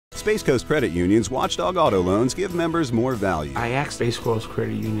Space Coast Credit Union's Watchdog Auto Loans give members more value. I asked Space Coast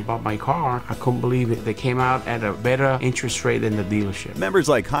Credit Union about my car. I couldn't believe it. They came out at a better interest rate than the dealership. Members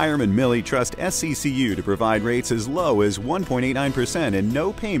like Hiram and Millie trust SCCU to provide rates as low as 1.89% and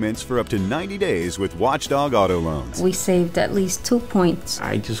no payments for up to 90 days with Watchdog Auto Loans. We saved at least 2 points.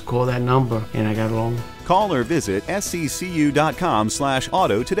 I just called that number and I got a loan. Call or visit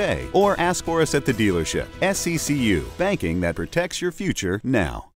sccu.com/auto today or ask for us at the dealership. SCCU, banking that protects your future now.